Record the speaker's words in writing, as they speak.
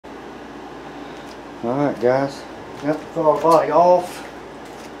Alright guys, got the throttle body off.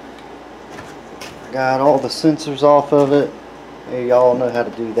 Got all the sensors off of it. Hey, y'all know how to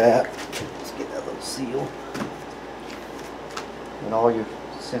do that. Let's get that little seal. And all your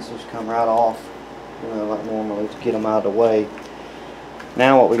sensors come right off, you know, like normally, to get them out of the way.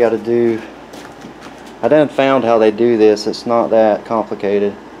 Now what we got to do, I done found how they do this. It's not that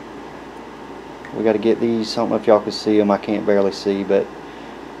complicated. We got to get these, I don't know if y'all can see them, I can't barely see, but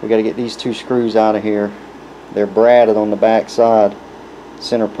we got to get these two screws out of here. They're bradded on the back side,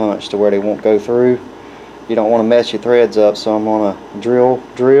 center punch to where they won't go through. You don't want to mess your threads up, so I'm going to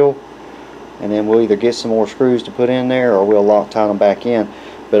drill, and then we'll either get some more screws to put in there or we'll Loctite them back in.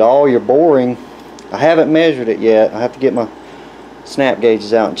 But all your boring, I haven't measured it yet. I have to get my snap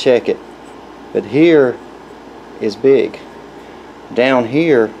gauges out and check it. But here is big. Down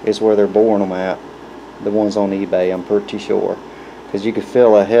here is where they're boring them at. The ones on eBay, I'm pretty sure. Because you can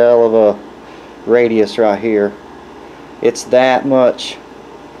feel a hell of a radius right here. It's that much.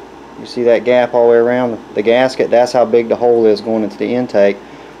 You see that gap all the way around the gasket? That's how big the hole is going into the intake.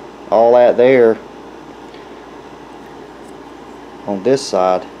 All that there on this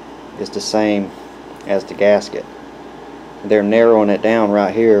side is the same as the gasket. They're narrowing it down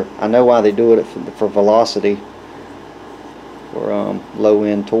right here. I know why they do it for velocity, for low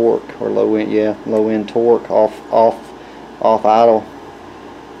end torque, or low end torque off idle.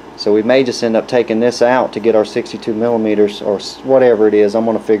 So we may just end up taking this out to get our 62 millimeters or whatever it is. I'm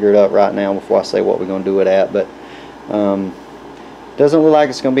going to figure it up right now before I say what we're going to do it at. But doesn't look like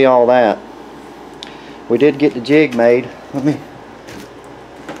it's going to be all that. We did get the jig made. Well,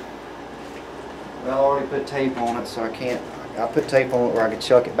 I already put tape on it, so I can't. I put tape on it where I could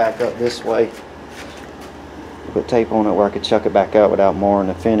chuck it back up this way. Put tape on it where I could chuck it back up without marring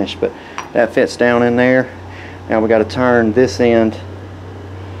the finish. But that fits down in there. Now we got to turn this end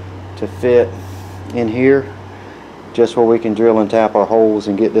to fit in here, just where we can drill and tap our holes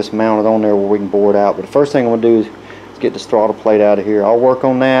and get this mounted on there where we can bore it out. But the first thing I'm going to do is get this throttle plate out of here. I'll work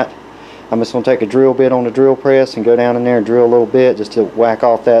on that. I'm just going to take a drill bit on the drill press and go down in there and drill a little bit just to whack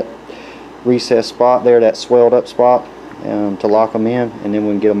off that recessed spot there, that swelled up spot, to lock them in, and then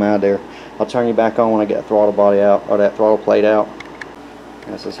we can get them out of there. I'll turn you back on when I get the throttle body out, or that throttle plate out.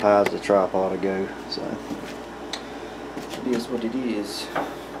 That's as high as the tripod will go, so it is what it is.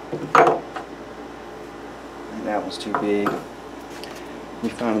 And that one's too big. Let me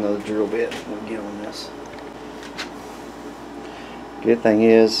find another drill bit and we'll get on this. Good thing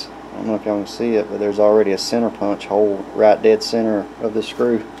is, I don't know if y'all can see it, but there's already a center punch hole right dead center of the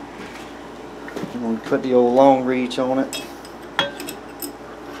screw. I'm going to put the old long reach on it.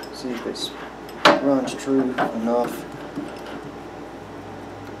 See if it runs true enough.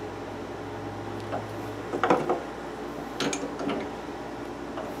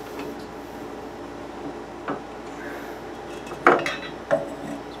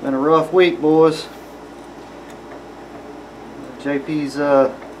 It's been a rough week, boys. JP's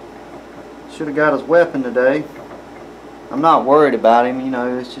should have got his weapon today. I'm not worried about him, you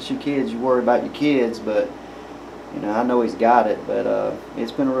know, it's just your kids. You worry about your kids, but you know, I know he's got it, but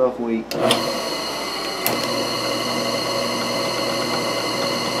it's been a rough week. I'm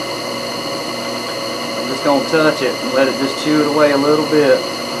just gonna touch it and let it just chew it away a little bit.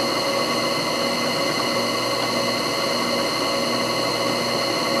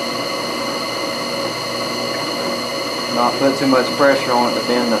 Not put too much pressure on it to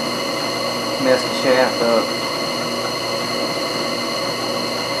bend mess the shaft up.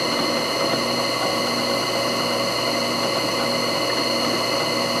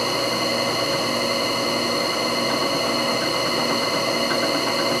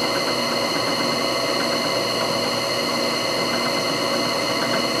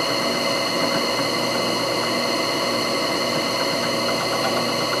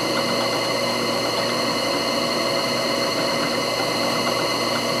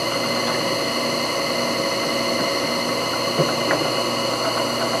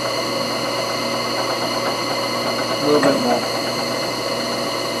 A little bit more.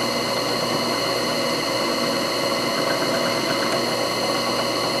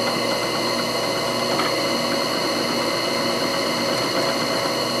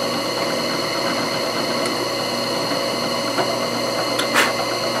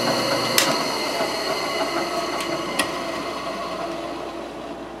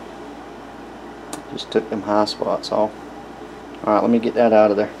 Just took them high spots off. Alright, let me get that out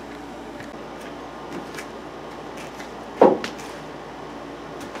of there.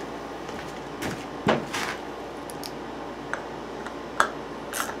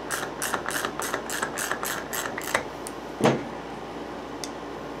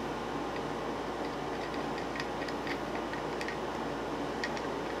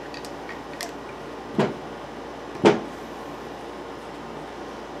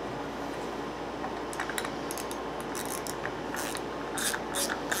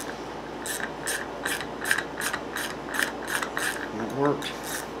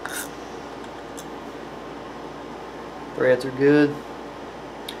 threads are good.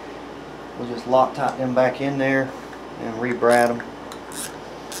 We'll just Loctite them back in there and rebrad them,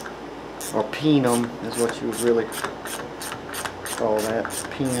 or peen them is what you would really call that,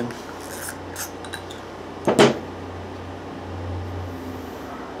 peen.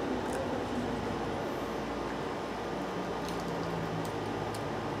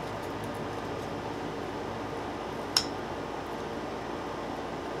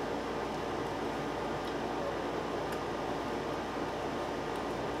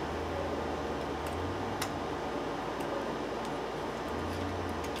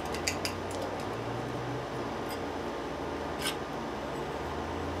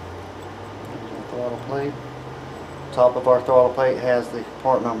 Throttle plate. Top of our throttle plate has the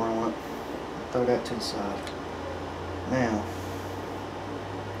part number on it. Throw that to the side. Now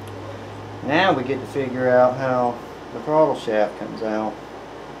we get to figure out how the throttle shaft comes out.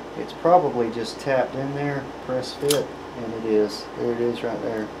 It's probably just tapped in there, press fit, and it is. There it is right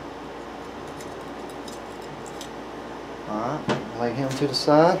there. Alright, lay him to the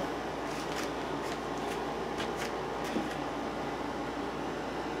side.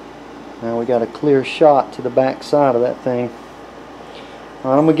 Now we got a clear shot to the back side of that thing.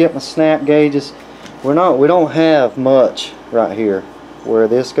 Alright, I'm gonna get my snap gauges. We don't have much right here where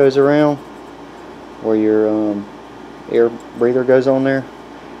this goes around, where your air breather goes on there.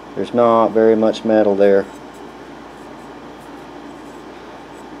 There's not very much metal there.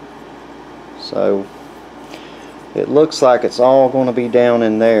 So it looks like it's all going to be down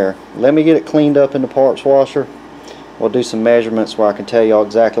in there. Let me get it cleaned up in the parts washer. We'll do some measurements where I can tell y'all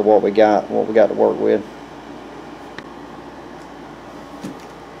exactly what we got to work with.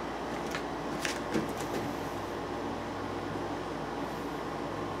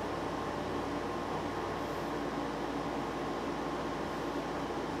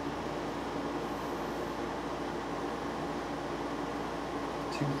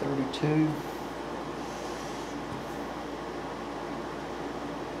 .232.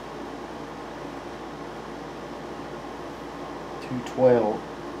 212.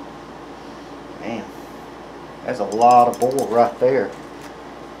 Man, that's a lot of bore right there.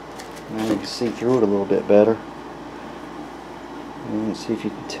 Now you can see through it a little bit better. And see if you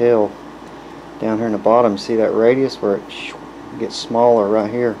can tell down here in the bottom. See that radius where it gets smaller right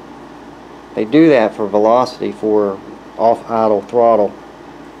here. They do that for velocity, for off idle throttle.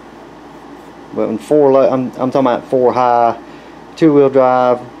 But in four low, I'm talking about 4 high, 2-wheel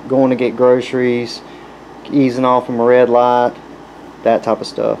drive, going to get groceries, easing off from a red light, that type of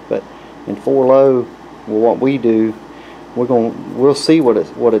stuff. But in 4 low, well, what we do, we'll see what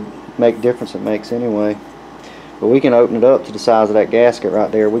it make difference it makes anyway. But we can open it up to the size of that gasket right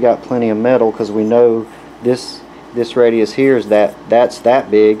there. We got plenty of metal because we know this radius here is that's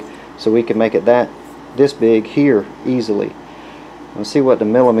that big, so we can make it this big here easily. Let's see what the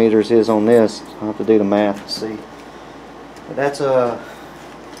millimeters is on this. I'll have to do the math to see. But that's a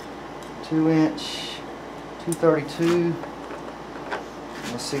 2-inch 232.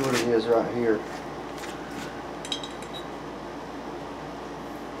 Let's see what it is right here.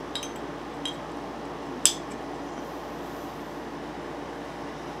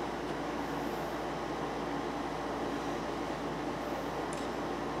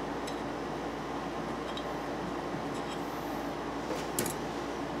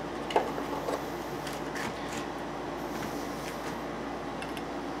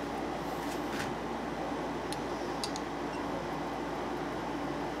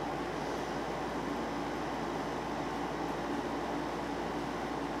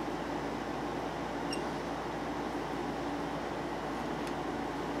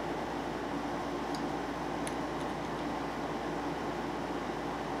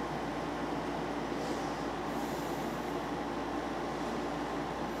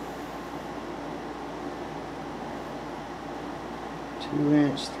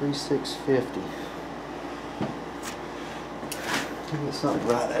 Two-inch 3/650. Get something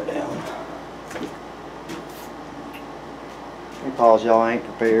to write that down. Let me pause, y'all. I ain't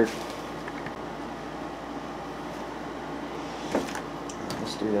prepared.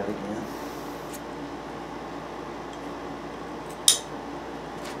 Let's do that again.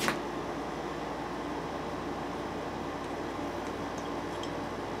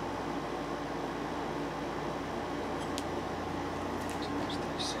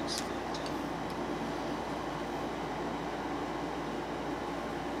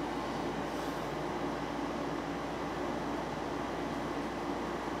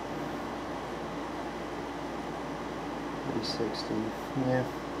 Yeah,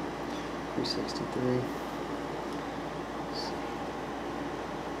 363.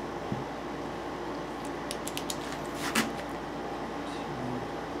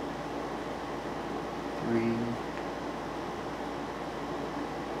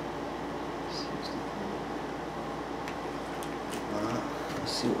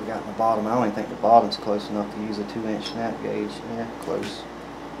 see what we got in the bottom. I don't even think the bottom's close enough to use a 2-inch snap gauge. Yeah, close.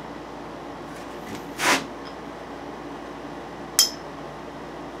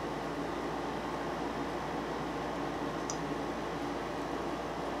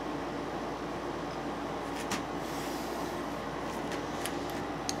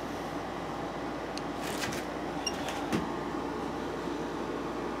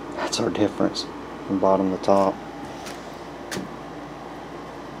 That's our difference from bottom to top.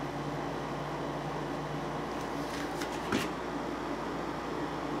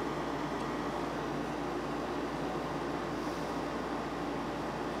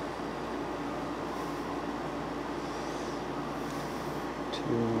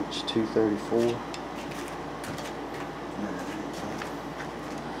 Inch 234.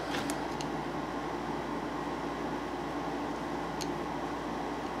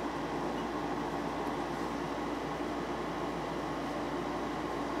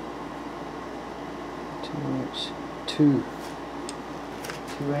 Two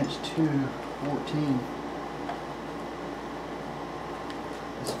inch 214.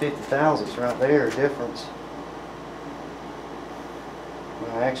 It's 50 thousandths right there difference.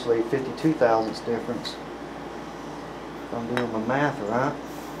 Well, actually 52 thousandths difference. If I'm doing my math right.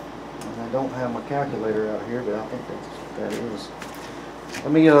 And I don't have my calculator out here, but I think that's what that is.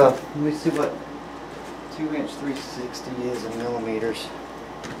 Let me see what 2 inch 360 is in millimeters.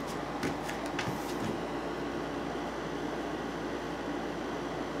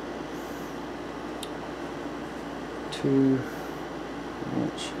 Two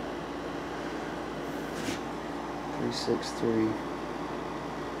inch 363.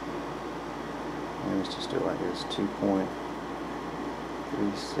 Let's just do it like this.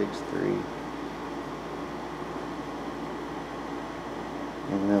 2.363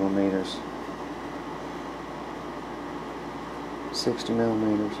 in millimeters. 60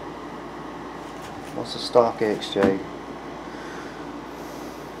 millimeters. What's the stock XJ?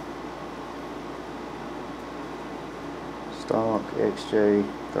 Stock XJ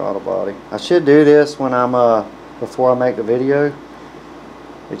throttle body. I should do this when I'm before I make the video,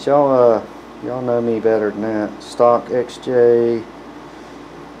 but y'all know me better than that. Stock XJ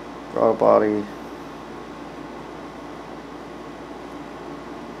throttle body.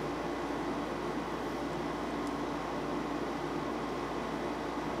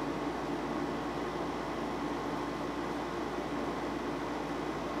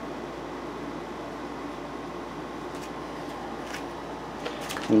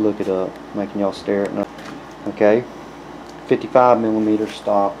 Let me look it up, making y'all stare at nothing. Okay, 55 millimeter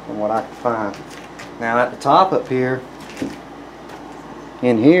stock from what I can find. Now at the top up here,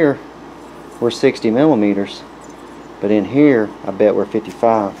 in here, we're 60 millimeters, but in here, I bet we're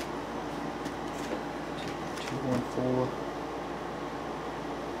 55. 214.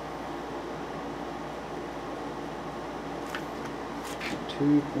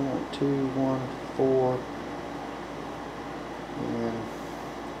 2.214 in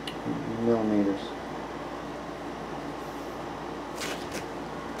millimeters.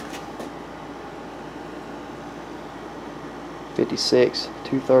 .56,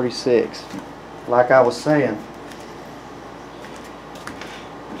 236. Like I was saying,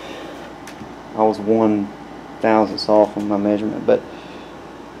 I was 1/1000th off on my measurement, but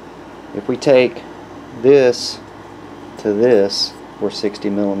if we take this to this, we're 60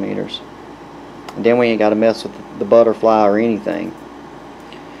 millimeters. And then we ain't got to mess with the butterfly or anything.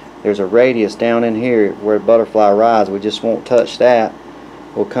 There's a radius down in here where the butterfly rides. We just won't touch that.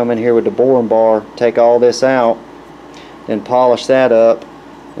 We'll come in here with the boring bar, take all this out, then polish that up,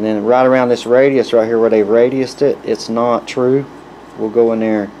 and then right around this radius right here where they've radiused it, it's not true. We'll go in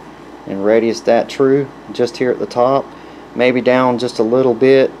there and radius that true just here at the top, maybe down just a little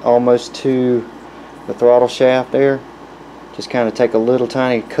bit almost to the throttle shaft there. Just kind of take a little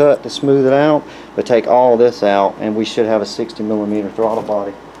tiny cut to smooth it out, but take all this out and we should have a 60 millimeter throttle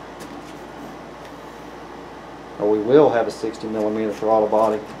body. Or we will have a 60 millimeter throttle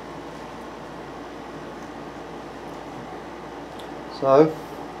body. So,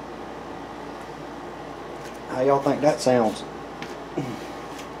 how y'all think that sounds?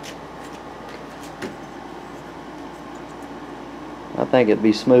 I think it'd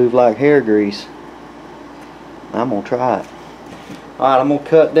be smooth like hair grease. I'm gonna try it. Alright, I'm gonna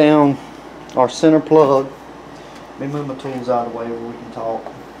cut down our center plug. Let me move my tools out of the way where we can talk.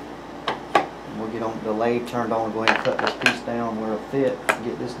 And we'll get on the lathe turned on and go ahead and cut this piece down where it'll fit and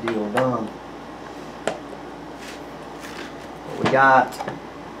get this deal done. What we got,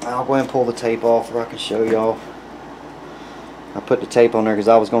 I'll go ahead and pull the tape off where I can show y'all. I put the tape on there because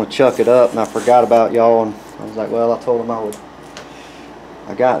I was going to chuck it up and I forgot about y'all, and I was like, well, I told them I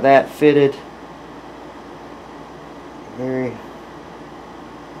I got that fitted very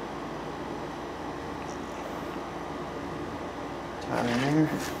tight in there.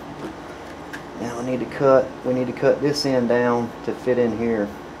 Now we need to cut this end down to fit in here.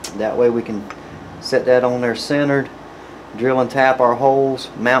 That way we can set that on there centered, drill and tap our holes,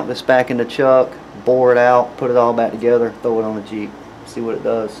 mount this back in the chuck, bore it out, put it all back together, throw it on the Jeep, see what it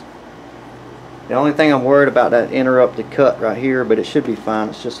does. The only thing I'm worried about that interrupted cut right here, but it should be fine,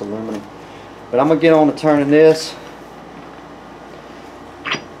 it's just aluminum. But I'm gonna get on to turning this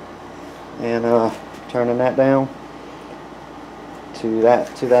and turning that down to that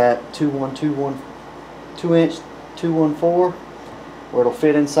 2-inch 214 where it'll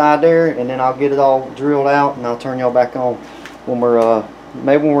fit inside there, and then I'll get it all drilled out and I'll turn y'all back on when we're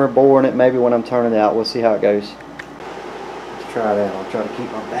maybe when we're boring it, maybe when I'm turning it out. We'll see how it goes. Let's try that. I'll try to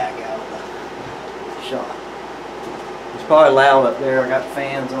keep my back out of the shot. It's probably loud up there. I got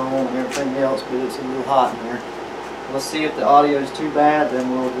fans on and everything else, but it's a little hot in here. Let's see if the audio is too bad,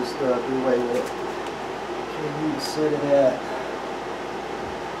 then we'll just do away with it. Okay, we set it at,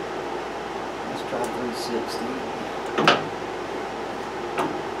 let's try 360.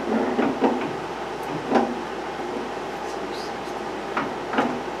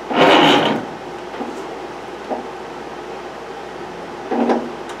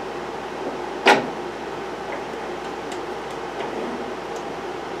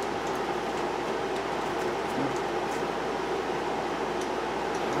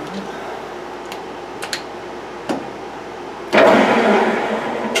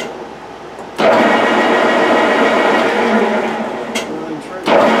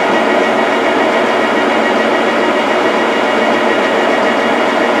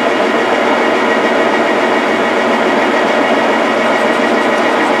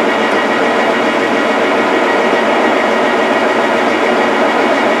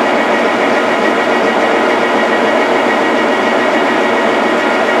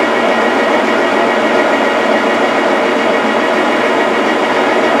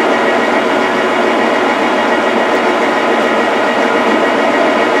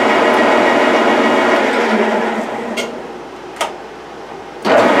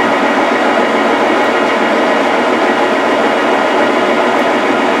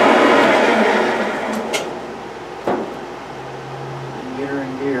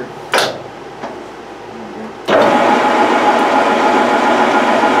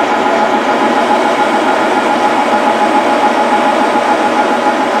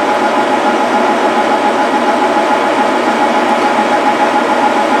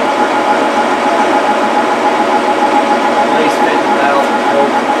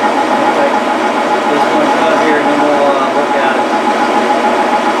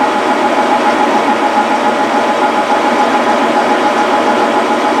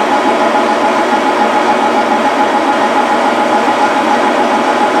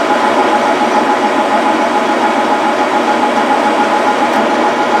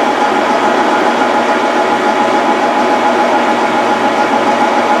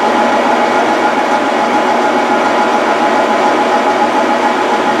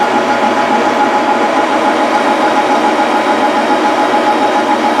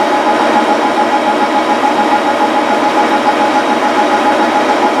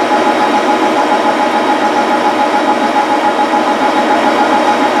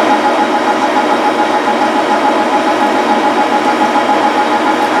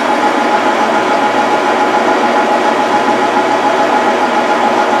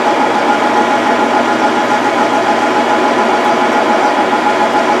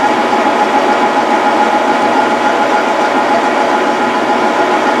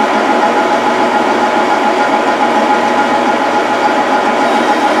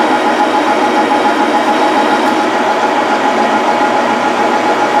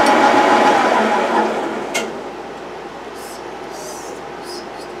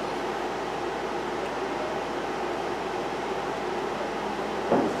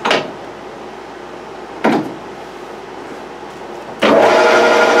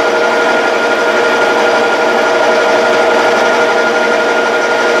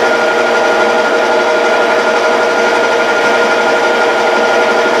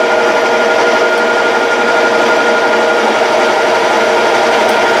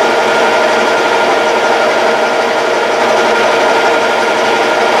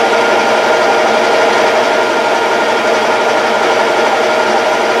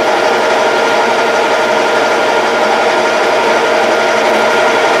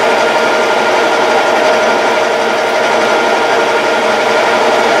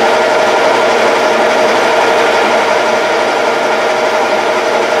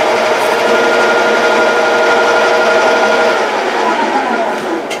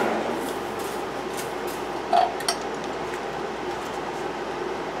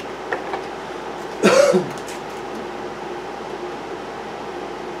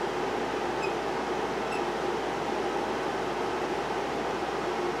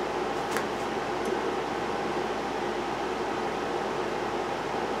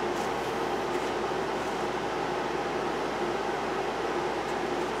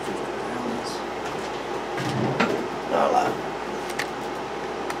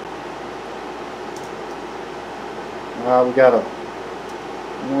 We got a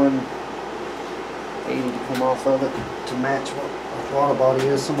 180 to come off of it to match what our throttle body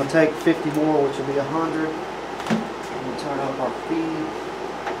is. So I'm going to take 50 more, which will be 100. I'm going to turn up our feed.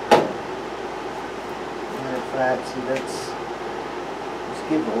 Matter of fact, see, let's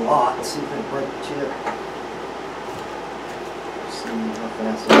give it a lot and see if it'll break the chip. See how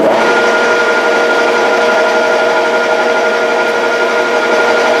fast it is.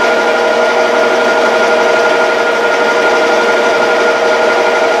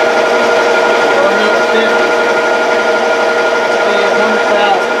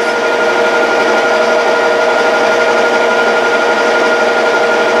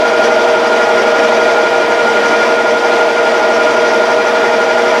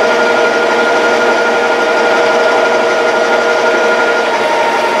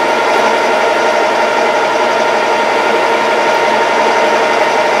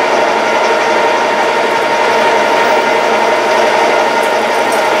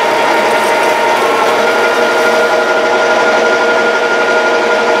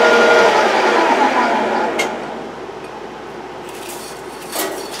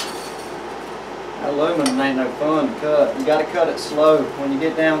 Aluminum ain't no fun to cut. You got to cut it slow. When you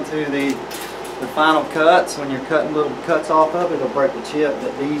get down to the final cuts, when you're cutting little cuts off of it, it'll break the chip.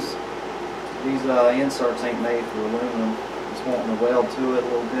 But these inserts ain't made for aluminum. Just wanting to weld to it a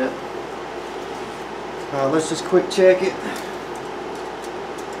little bit. Let's just quick check it.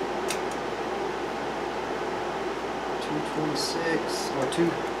 226 or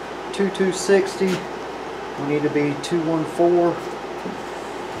 2260. We need to be 214.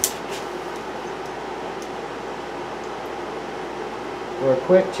 For a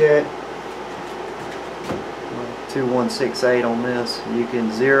quick check, 2168 on this. You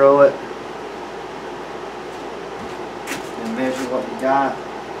can zero it and measure what you got.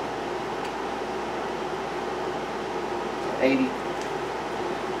 90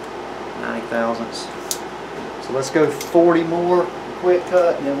 thousandths. So let's go 40 more quick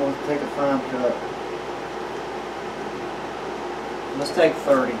cut, and then we'll take a fine cut. Let's take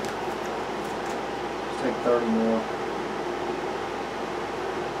 30. Let's take 30 more.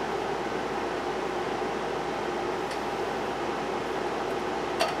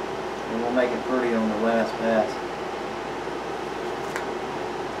 And we'll make it pretty on the last pass.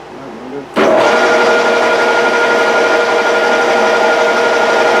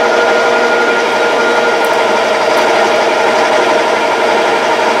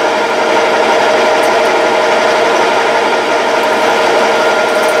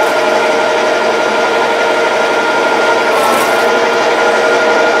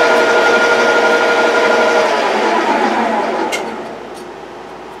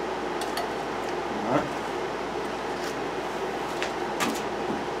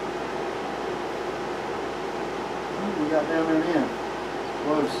 We got down there in.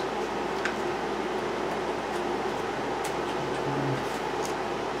 Close.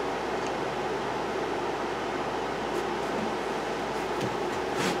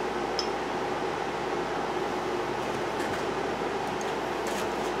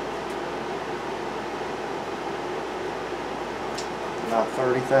 About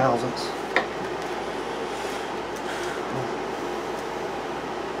 30 thousandths.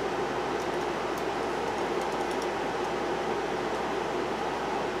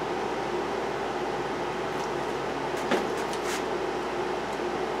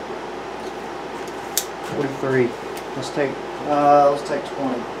 $43. Let's take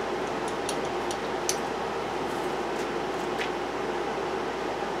 20.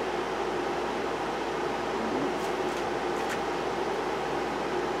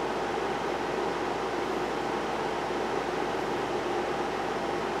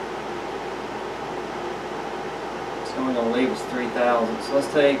 It's only going to leave us 3,000. So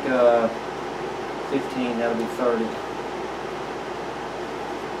let's take 15. That'll be 30.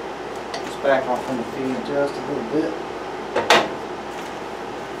 Back off on the feed just a little bit.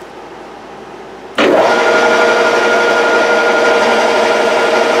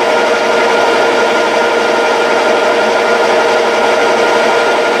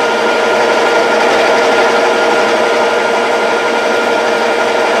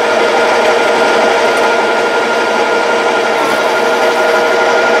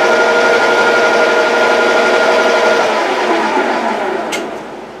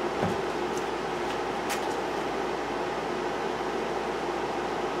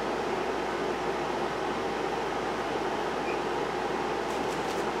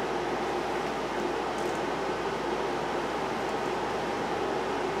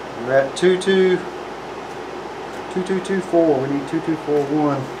 We're at 2224. We need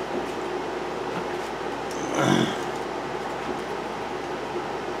 2241.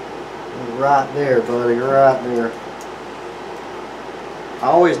 right there, buddy, right there. I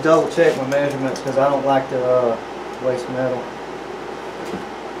always double check my measurements because I don't like to waste metal.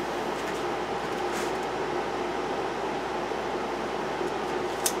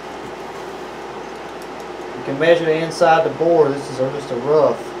 You can measure the inside the bore. This is just a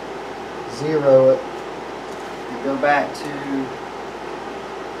rough. Zero it. And go back to,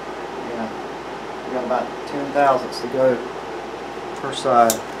 yeah, we got about 10 thousandths to go per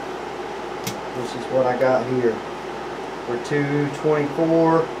side, which is what I got here. We're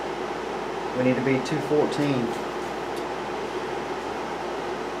 224. We need to be 214.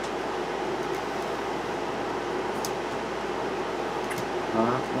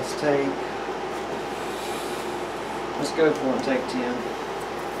 Alright, let's go for it and take 10.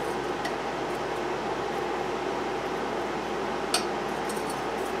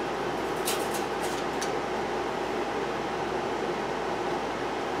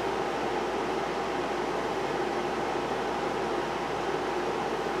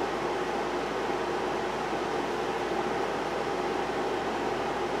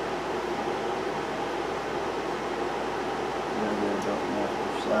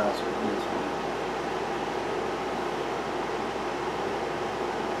 Slides with this one.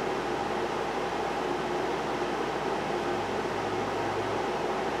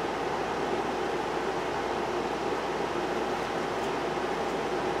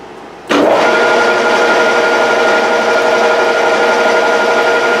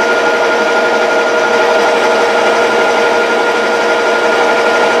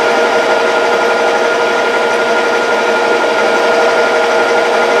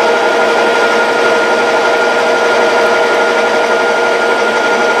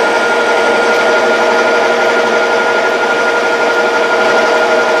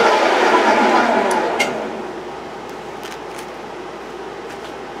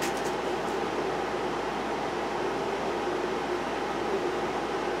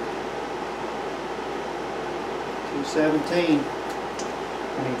 $217.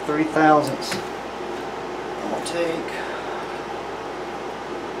 I need 3 thousandths. I'm gonna take.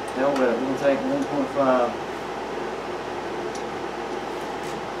 Hell with it. We're gonna take 1.5.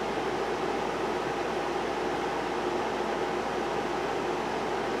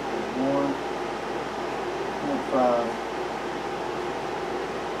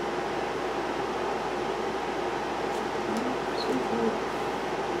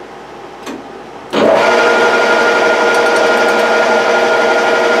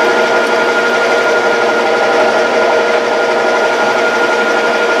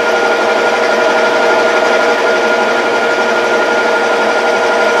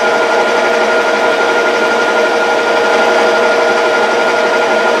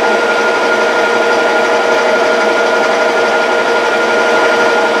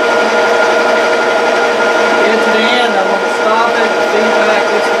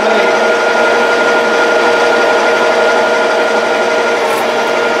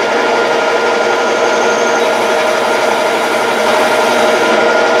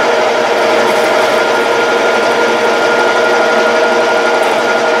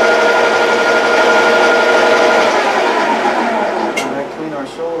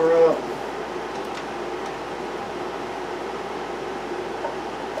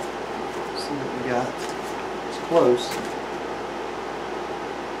 Close.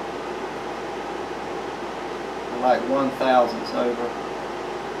 We're like 1/1000th over.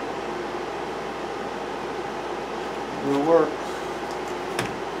 Will work.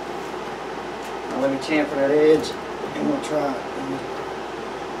 Now let me chamfer that edge and we'll try it.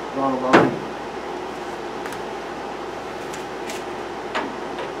 Run along.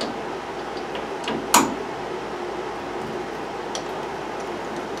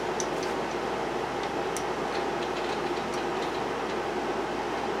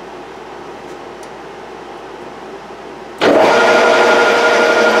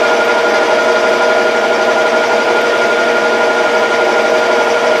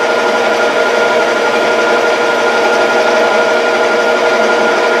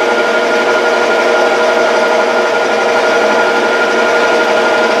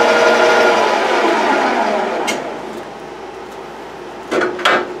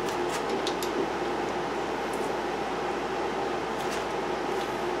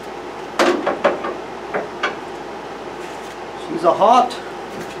 She's a hot.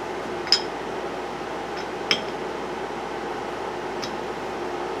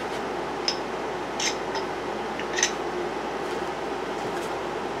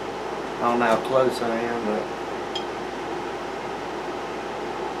 I don't know how close I am, but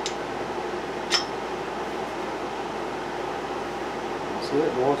that's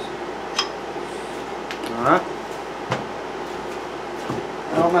it, boys. Alright.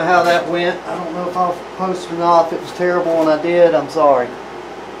 I don't know how that went. I don't know if I'll post it or not. If it was terrible and I did, I'm sorry.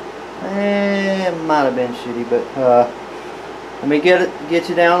 It might have been shitty, but let me get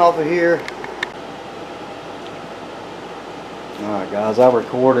you down off of here. Alright guys, I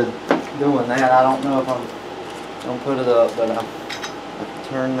recorded doing that. I don't know if I'm going to put it up, but I can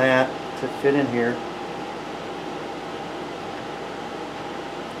turn that to fit in here.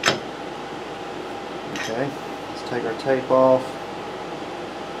 Okay, let's take our tape off.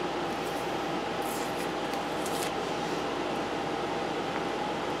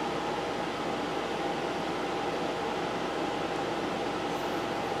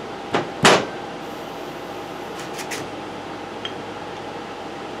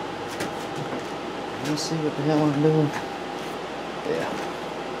 Let's see what the hell I'm doing. Yeah.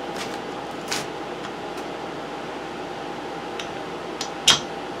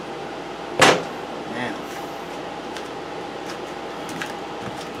 Now.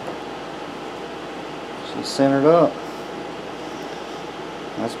 She's centered up.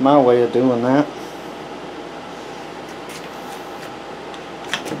 That's my way of doing that.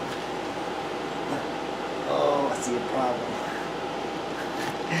 Oh, I see a problem.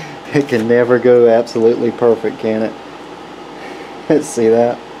 It can never go absolutely perfect, can it? Let's see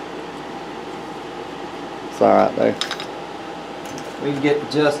that. It's alright though. We can get the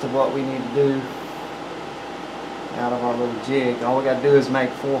gist of what we need to do out of our little jig. All we got to do is make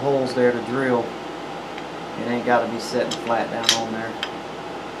 4 holes there to drill. It ain't got to be sitting flat down on there.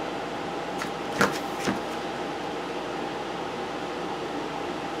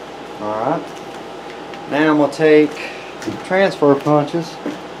 Alright. Now I'm going to take transfer punches.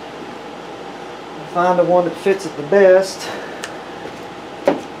 Find the one that fits it the best.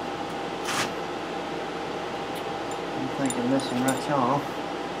 I'm thinking this one right here.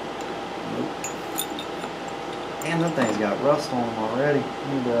 Nope. Damn, that thing's got rust on them already.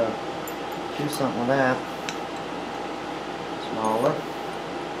 Need to do something with that. Smaller.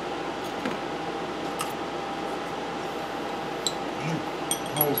 Damn, the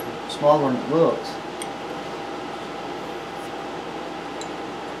hole's smaller than it looks.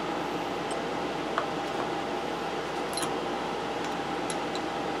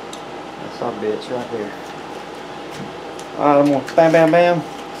 That bitch right there. Alright, I'm going to bam bam bam,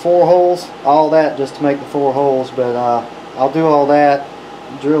 4 holes, all that just to make the 4 holes, but I'll do all that,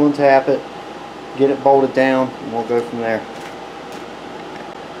 drill and tap it, get it bolted down, and we'll go from there.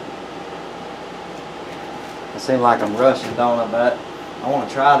 It seems like I'm rushing, don't I? But I want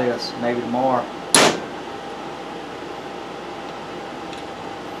to try this maybe tomorrow.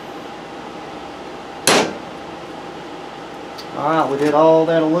 Alright, we did all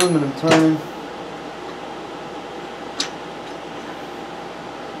that aluminum turning.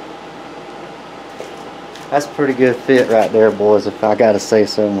 That's a pretty good fit right there, boys, if I gotta say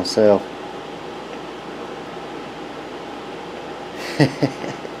so myself.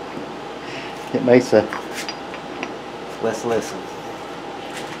 It makes a... Let's listen.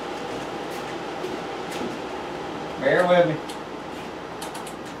 Bear with me.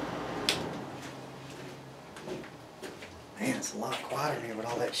 Man, it's a lot quieter in here with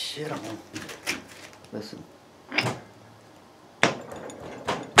all that shit on. Listen.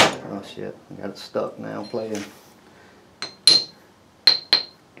 Oh shit, I got it stuck now playing.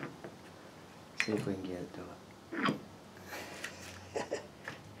 See if we can get it to it.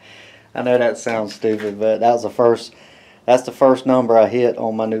 I know that sounds stupid, but that was that's the first number I hit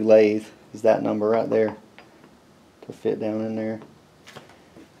on my new lathe. Is that number right there to fit down in there.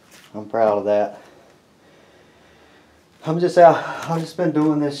 I'm proud of that. I've just been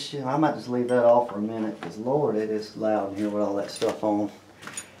doing this shit. I might just leave that off for a minute, because Lord, it is loud in here with all that stuff on.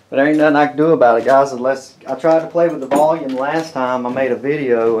 But there ain't nothing I can do about it, guys, unless I tried to play with the volume last time I made a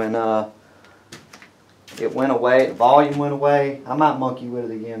video and it went away, the volume went away. I might monkey with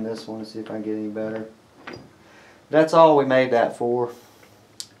it again this one and see if I can get any better. That's all we made that for.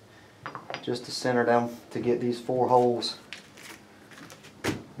 Just to center them, to get these 4 holes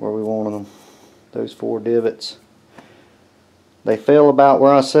where we wanted them. Those 4 divots. They fell about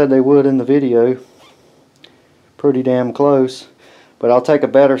where I said they would in the video. Pretty damn close. But I'll take a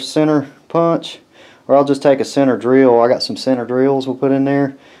better center punch, or I'll just take a center drill. I got some center drills we'll put in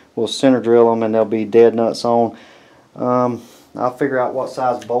there. We'll center drill them and they'll be dead nuts on. I'll figure out what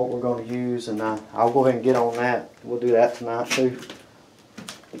size bolt we're going to use, and I'll go ahead and get on that. We'll do that tonight too.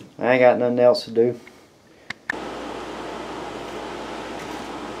 I ain't got nothing else to do.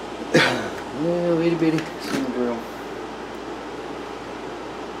 Little itty bitty center drill.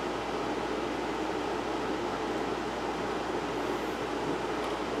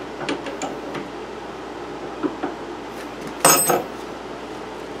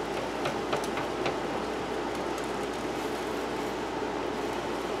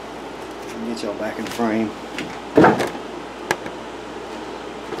 back in frame.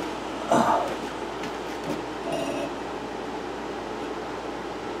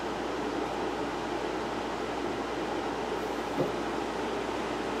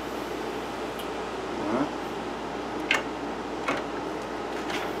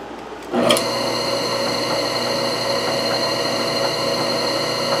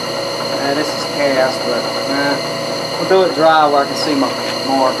 This is cast, but we'll do it dry where I can see my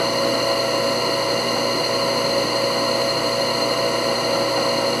mark.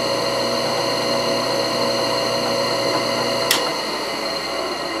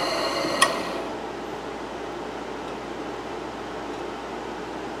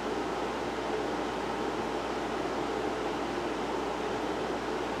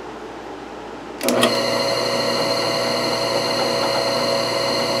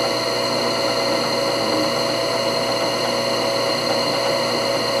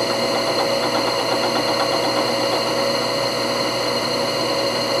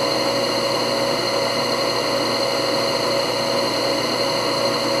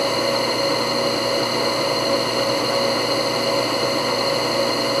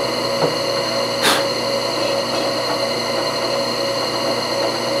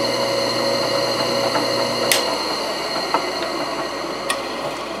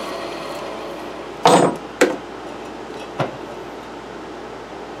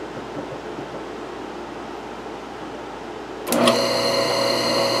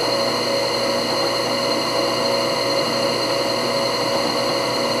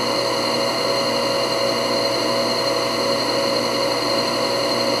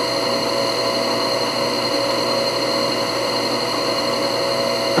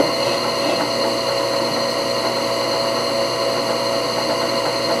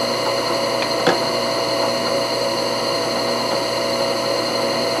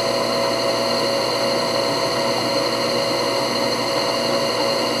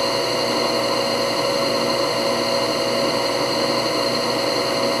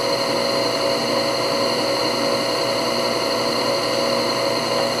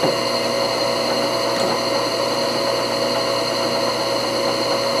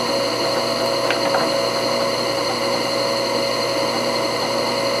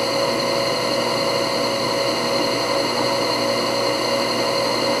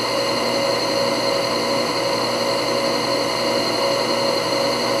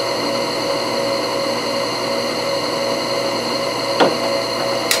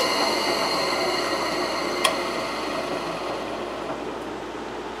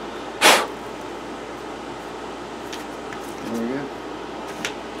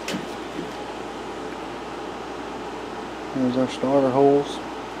 There's our starter holes.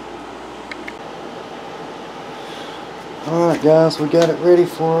 Alright guys, we got it ready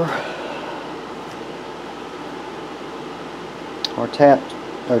for our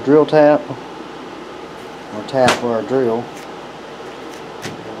drill tap, our tap for our drill.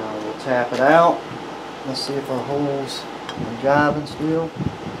 And we'll tap it out. Let's see if our holes are jiving still.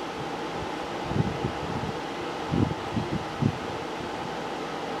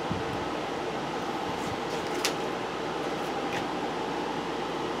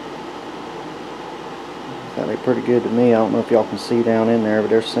 That'd be pretty good to me. I don't know if y'all can see down in there, but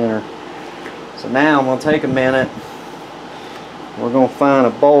they're center. So now I'm going to take a minute. We're going to find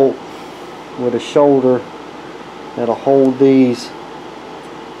a bolt with a shoulder that'll hold these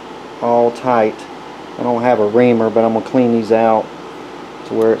all tight. I don't have a reamer, but I'm going to clean these out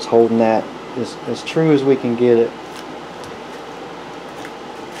to where it's holding that as true as we can get it.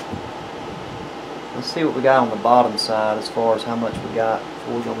 Let's see what we got on the bottom side as far as how much we got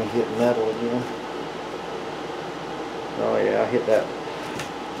before we're going to hit metal again. Oh yeah, I hit that.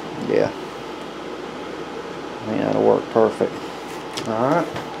 Yeah. Man, that'll work perfect. Alright.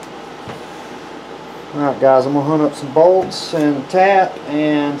 Alright guys, I'm going to hunt up some bolts and a tap,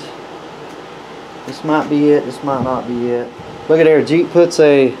 and this might be it, this might not be it. Look at there, Jeep puts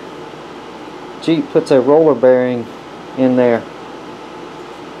a roller bearing in there.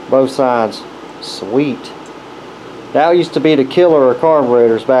 Both sides. Sweet. That used to be the killer of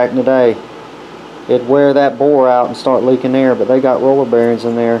carburetors back in the day. It'd wear that bore out and start leaking air, but they got roller bearings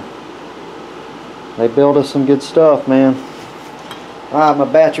in there. They build us some good stuff, man. Alright, my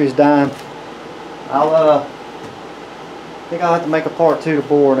battery's dying. I think I'll have to make a part 2 to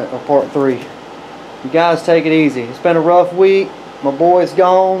board it, or part 3. You guys take it easy. It's been a rough week. My boy's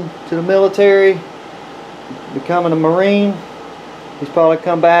gone to the military, becoming a Marine. He's probably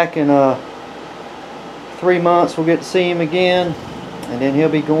come back in 3 months. We'll get to see him again. And then he'll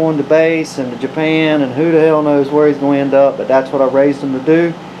be going to base and to Japan, and who the hell knows where he's going to end up, but that's what I raised him to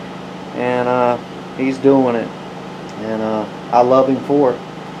do. and he's doing it, and I love him for it.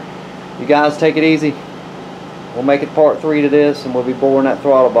 You guys take it easy. We'll make it part 3 to this, and we'll be boring that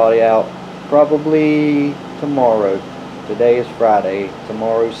throttle body out probably tomorrow. Today is Friday.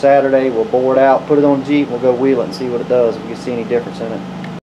 Tomorrow's Saturday. We'll bore it out, put it on Jeep, we'll go wheel it and see what it does, if you can see any difference in it.